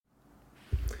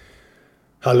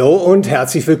Hallo und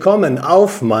herzlich willkommen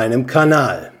auf meinem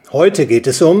Kanal. Heute geht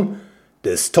es um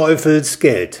des Teufels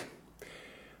Geld.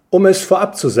 Um es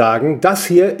vorab zu sagen, das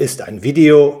hier ist ein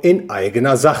Video in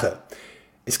eigener Sache.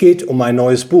 Es geht um ein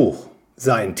neues Buch.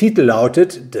 Sein Titel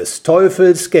lautet Des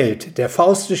Teufels Geld, der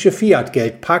faustische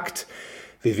Fiat-Geldpakt,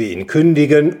 wie wir ihn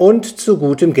kündigen und zu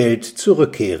gutem Geld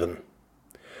zurückkehren.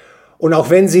 Und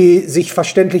auch wenn Sie sich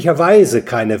verständlicherweise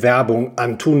keine Werbung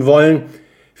antun wollen,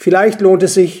 vielleicht lohnt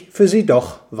es sich für Sie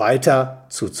doch weiter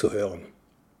zuzuhören.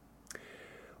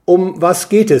 Um was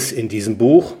geht es in diesem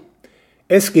Buch?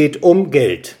 Es geht um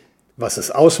Geld, was es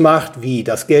ausmacht, wie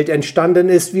das Geld entstanden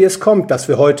ist, wie es kommt, dass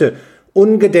wir heute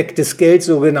ungedecktes Geld,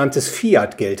 sogenanntes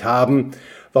Fiat-Geld haben,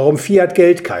 warum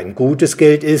Fiat-Geld kein gutes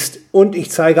Geld ist und ich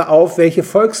zeige auf, welche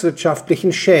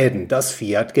volkswirtschaftlichen Schäden das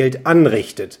Fiat-Geld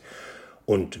anrichtet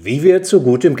und wie wir zu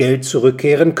gutem Geld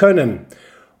zurückkehren können.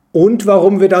 Und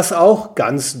warum wir das auch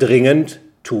ganz dringend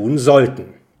tun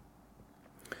sollten.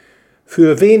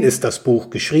 Für wen ist das Buch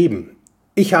geschrieben?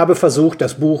 Ich habe versucht,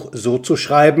 das Buch so zu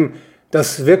schreiben,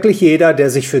 dass wirklich jeder, der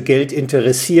sich für Geld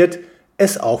interessiert,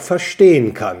 es auch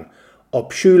verstehen kann.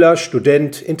 Ob Schüler,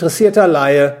 Student, interessierter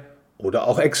Laie oder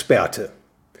auch Experte.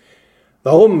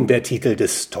 Warum der Titel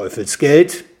des Teufels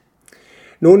Geld?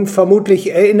 Nun,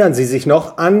 vermutlich erinnern Sie sich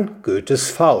noch an Goethes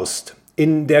Faust.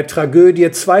 In der Tragödie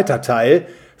zweiter Teil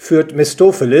führt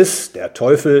Mephistopheles, der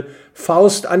Teufel,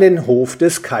 Faust an den Hof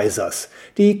des Kaisers.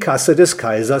 Die Kasse des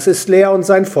Kaisers ist leer und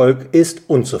sein Volk ist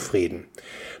unzufrieden.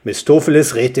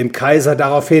 Mephistopheles rät dem Kaiser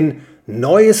daraufhin,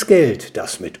 neues Geld,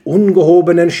 das mit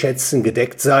ungehobenen Schätzen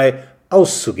gedeckt sei,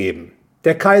 auszugeben.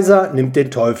 Der Kaiser nimmt den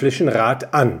teuflischen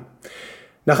Rat an.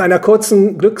 Nach einer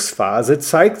kurzen Glücksphase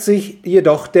zeigt sich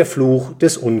jedoch der Fluch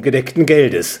des ungedeckten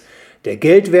Geldes. Der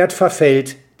Geldwert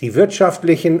verfällt, die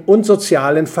wirtschaftlichen und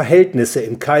sozialen Verhältnisse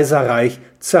im Kaiserreich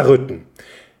zerrütten.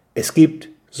 Es gibt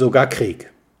sogar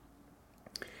Krieg.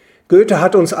 Goethe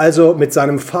hat uns also mit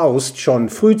seinem Faust schon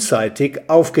frühzeitig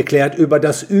aufgeklärt über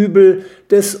das Übel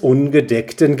des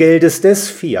ungedeckten Geldes, des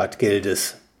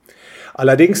Fiat-Geldes.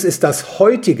 Allerdings ist das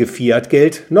heutige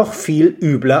Fiat-Geld noch viel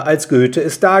übler, als Goethe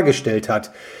es dargestellt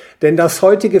hat. Denn das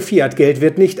heutige Fiat-Geld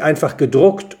wird nicht einfach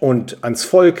gedruckt und ans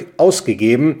Volk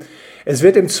ausgegeben, es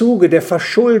wird im Zuge der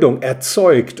Verschuldung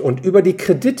erzeugt und über die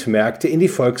Kreditmärkte in die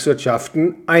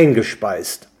Volkswirtschaften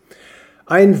eingespeist.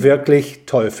 Ein wirklich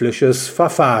teuflisches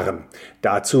Verfahren.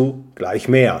 Dazu gleich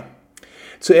mehr.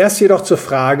 Zuerst jedoch zur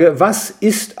Frage, was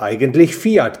ist eigentlich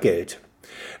Fiat-Geld?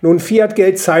 Nun,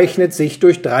 Fiat-Geld zeichnet sich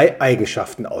durch 3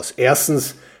 Eigenschaften aus.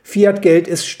 Erstens, Fiat-Geld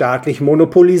ist staatlich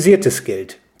monopolisiertes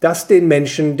Geld, das den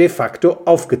Menschen de facto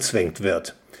aufgezwängt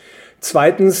wird.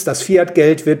 Zweitens, das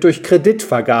Fiat-Geld wird durch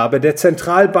Kreditvergabe der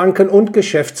Zentralbanken und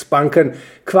Geschäftsbanken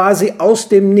quasi aus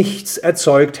dem Nichts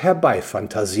erzeugt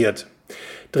herbeifantasiert.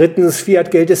 Drittens,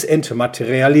 Fiat-Geld ist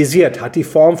entmaterialisiert, hat die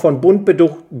Form von bunt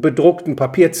bedruckten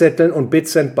Papierzetteln und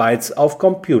Bits and Bytes auf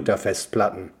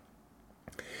Computerfestplatten.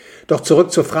 Doch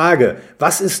zurück zur Frage,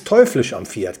 was ist teuflisch am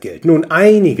Fiat-Geld? Nun,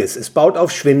 einiges. Es baut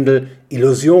auf Schwindel,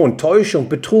 Illusion, Täuschung,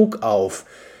 Betrug auf.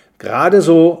 Gerade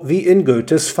so wie in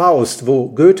Goethes Faust, wo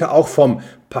Goethe auch vom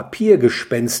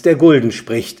Papiergespenst der Gulden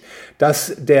spricht,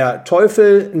 das der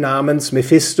Teufel namens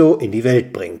Mephisto in die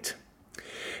Welt bringt.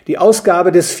 Die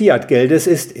Ausgabe des Fiat-Geldes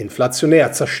ist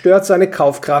inflationär, zerstört seine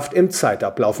Kaufkraft im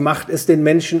Zeitablauf, macht es den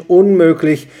Menschen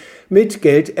unmöglich, mit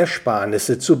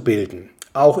Geldersparnisse zu bilden.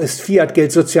 Auch ist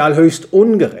Fiat-Geld sozial höchst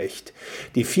ungerecht.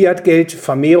 Die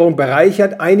Fiat-Geld-Vermehrung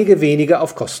bereichert einige wenige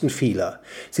auf Kosten vieler.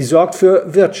 Sie sorgt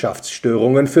für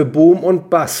Wirtschaftsstörungen, für Boom und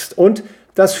Bust und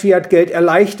das Fiat-Geld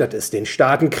erleichtert es, den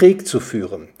Staaten Krieg zu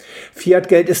führen.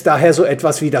 Fiat-Geld ist daher so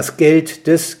etwas wie das Geld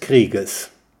des Krieges.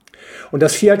 Und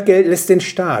das Fiat-Geld lässt den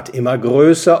Staat immer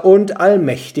größer und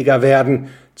allmächtiger werden,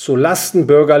 zu Lasten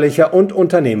bürgerlicher und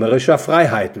unternehmerischer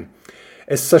Freiheiten.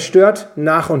 Es zerstört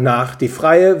nach und nach die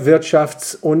freie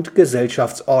Wirtschafts- und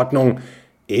Gesellschaftsordnung,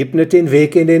 ebnet den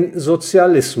Weg in den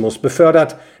Sozialismus,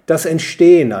 befördert das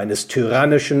Entstehen eines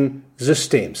tyrannischen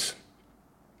Systems.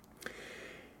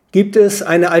 Gibt es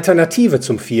eine Alternative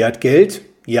zum Fiat-Geld?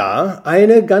 Ja,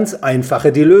 eine ganz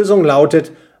einfache. Die Lösung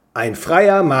lautet ein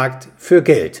freier Markt für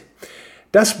Geld.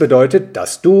 Das bedeutet,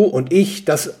 dass du und ich,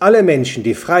 dass alle Menschen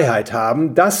die Freiheit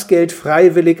haben, das Geld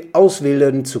freiwillig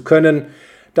auswählen zu können,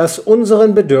 das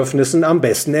unseren Bedürfnissen am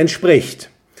besten entspricht.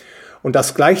 Und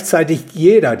dass gleichzeitig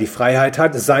jeder die Freiheit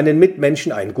hat, seinen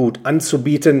Mitmenschen ein Gut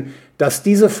anzubieten, das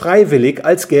diese freiwillig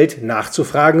als Geld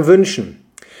nachzufragen wünschen.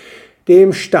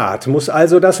 Dem Staat muss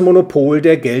also das Monopol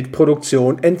der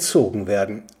Geldproduktion entzogen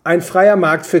werden. Ein freier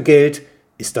Markt für Geld,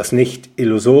 ist das nicht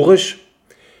illusorisch?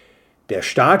 Der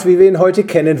Staat, wie wir ihn heute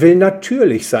kennen, will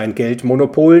natürlich sein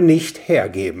Geldmonopol nicht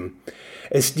hergeben.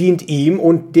 Es dient ihm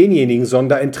und denjenigen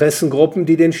Sonderinteressengruppen,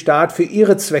 die den Staat für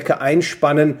ihre Zwecke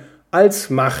einspannen, als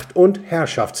Macht- und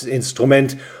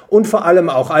Herrschaftsinstrument und vor allem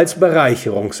auch als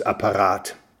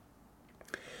Bereicherungsapparat.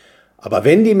 Aber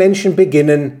wenn die Menschen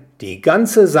beginnen, die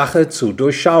ganze Sache zu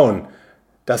durchschauen,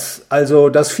 dass also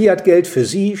das Fiat-Geld für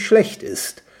sie schlecht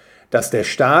ist, dass der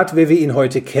Staat, wie wir ihn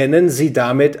heute kennen, sie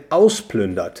damit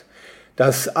ausplündert,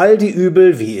 dass all die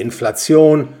Übel wie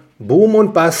Inflation, Boom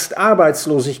und Bust,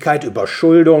 Arbeitslosigkeit,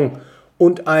 Überschuldung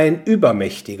und ein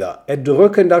übermächtiger,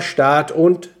 erdrückender Staat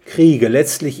und Kriege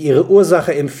letztlich ihre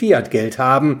Ursache im Fiat-Geld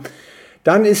haben,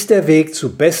 dann ist der Weg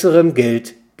zu besserem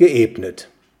Geld geebnet.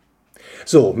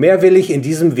 So, mehr will ich in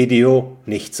diesem Video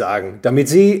nicht sagen, damit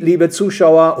Sie, liebe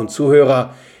Zuschauer und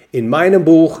Zuhörer, in meinem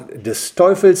Buch des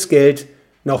Teufels Geld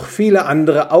noch viele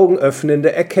andere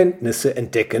augenöffnende Erkenntnisse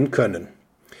entdecken können.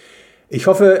 Ich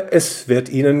hoffe, es wird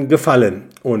Ihnen gefallen.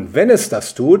 Und wenn es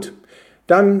das tut,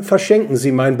 dann verschenken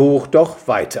Sie mein Buch doch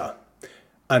weiter.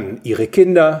 An Ihre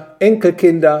Kinder,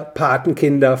 Enkelkinder,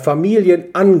 Patenkinder, Familien,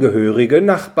 Angehörige,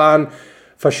 Nachbarn.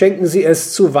 Verschenken Sie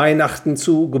es zu Weihnachten,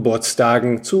 zu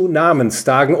Geburtstagen, zu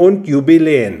Namenstagen und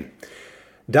Jubiläen.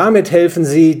 Damit helfen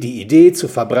Sie, die Idee zu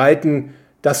verbreiten,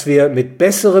 dass wir mit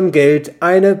besserem Geld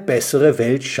eine bessere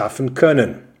Welt schaffen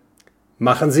können.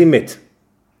 Machen Sie mit.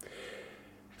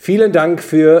 Vielen Dank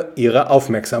für Ihre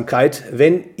Aufmerksamkeit,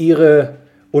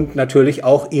 und natürlich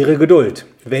auch Ihre Geduld.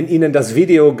 Wenn Ihnen das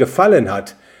Video gefallen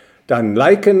hat, dann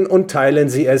liken und teilen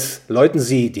Sie es, läuten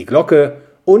Sie die Glocke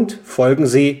und folgen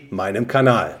Sie meinem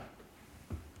Kanal.